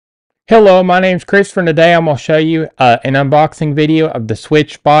Hello, my name's Christopher, and today I'm going to show you an unboxing video of the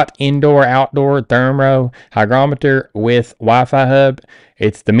SwitchBot Indoor-Outdoor Thermo-Hygrometer with Wi-Fi hub.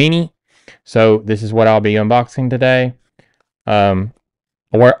 It's the mini, so this is what I'll be unboxing today. We're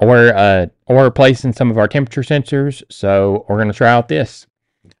replacing some of our temperature sensors, so we're going to try out this.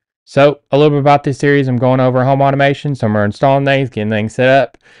 So a little bit about this series, I'm going over home automation, so we're installing things, getting things set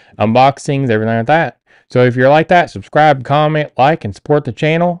up, unboxings, everything like that. So if you're like that, subscribe, comment, like, and support the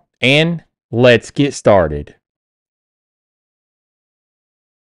channel. And let's get started.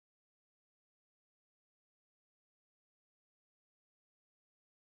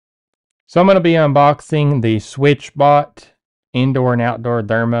 So I'm going to be unboxing the SwitchBot Indoor and Outdoor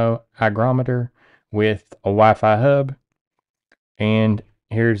Thermo-Hygrometer with a Wi-Fi hub. And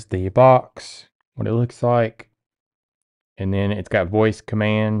here's the box, what it looks like. And then it's got voice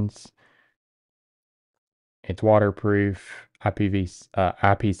commands. It's waterproof,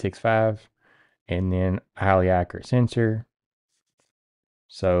 IP65, and then a highly accurate sensor.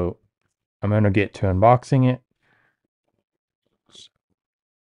 So I'm going to get to unboxing it.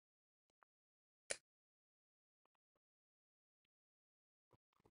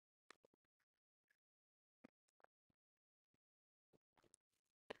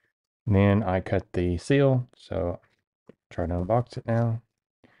 And then I cut the seal, so try to unbox it now.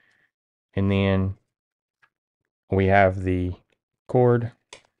 And then we have the cord.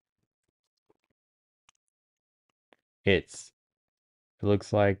 It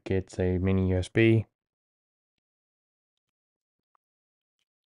looks like it's a mini USB.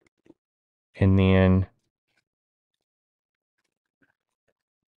 And then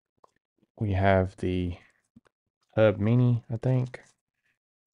we have the hub mini, I think.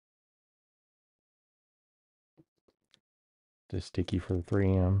 The sticky for the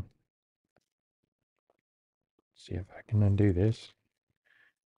 3M. See if I can undo this.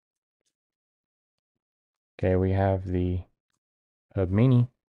 Okay, we have the hub mini.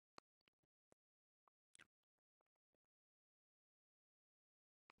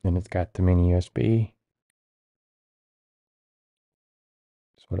 And it's got the mini USB.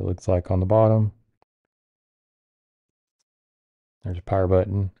 That's what it looks like on the bottom. There's a power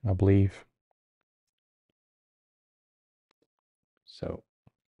button, I believe. So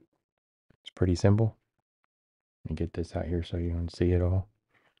it's pretty simple. Let me get this out here so you can see it all.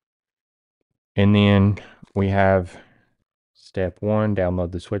 And then we have step 1,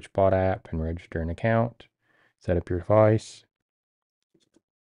 download the SwitchBot app and register an account. Set up your device.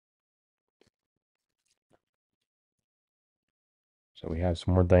 So we have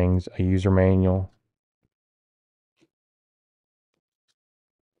some more things, a user manual.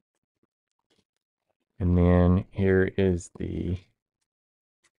 And then here is the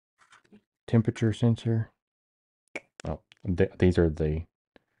temperature sensor. Oh, these are the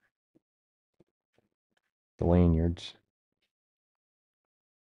lanyards.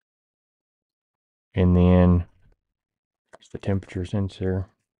 And then it's the temperature sensor.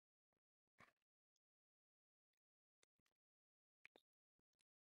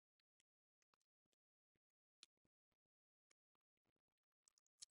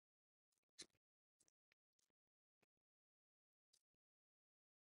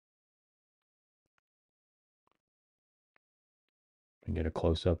 And get a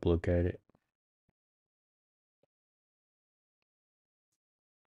close-up look at it.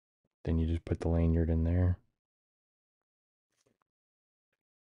 Then you just put the lanyard in there.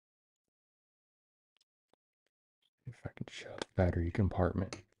 If I can show the battery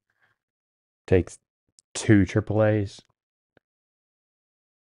compartment. Takes 2 AAAs.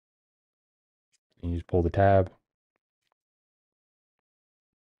 And you just pull the tab.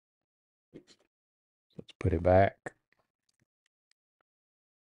 Let's put it back.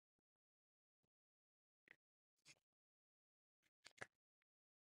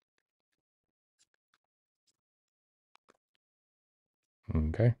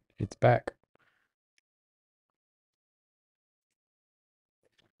 Okay, it's back.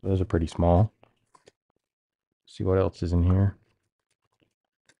 Those are pretty small. Let's see what else is in here.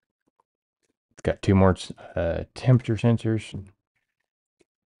 It's got 2 more temperature sensors.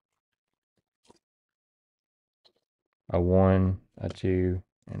 A 1, a 2,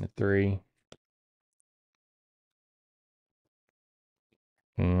 and a 3.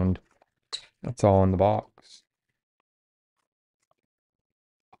 And that's all in the box.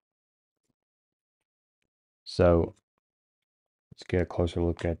 So let's get a closer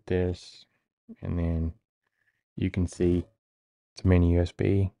look at this. And then you can see it's a mini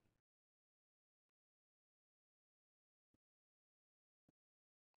USB.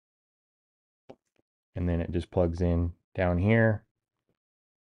 And then it just plugs in down here.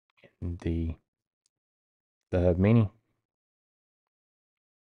 the Hub Mini.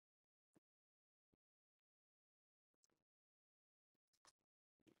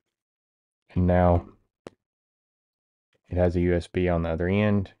 And now it has a USB on the other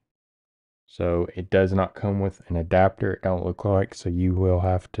end. So it does not come with an adapter, it don't look like, so you will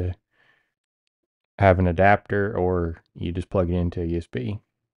have to have an adapter or you just plug it into a USB.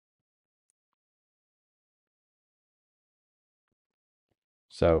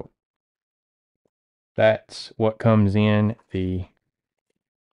 So that's what comes in the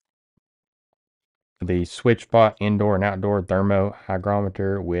SwitchBot indoor and outdoor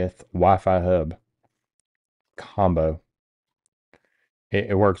thermo-hygrometer with Wi-Fi hub combo.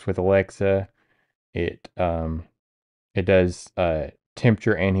 It works with Alexa. It does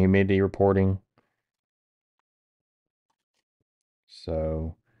temperature and humidity reporting.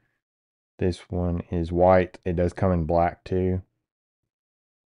 So this one is white. It does come in black too.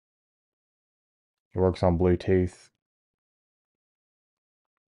 It works on Bluetooth.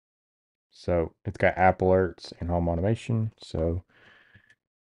 So it's got app alerts and home automation. So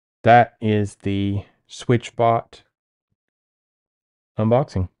that is the SwitchBot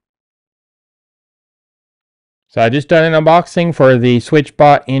unboxing. So I just done an unboxing for the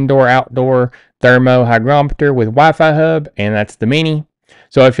SwitchBot indoor-outdoor thermo-hygrometer with Wi-Fi hub, and that's the Mini.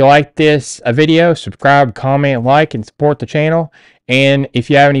 So if you like this video, subscribe, comment, like, and support the channel. And if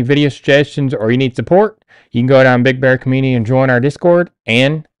you have any video suggestions or you need support, you can go down Big Bear Community and join our Discord,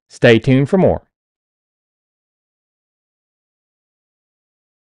 and stay tuned for more.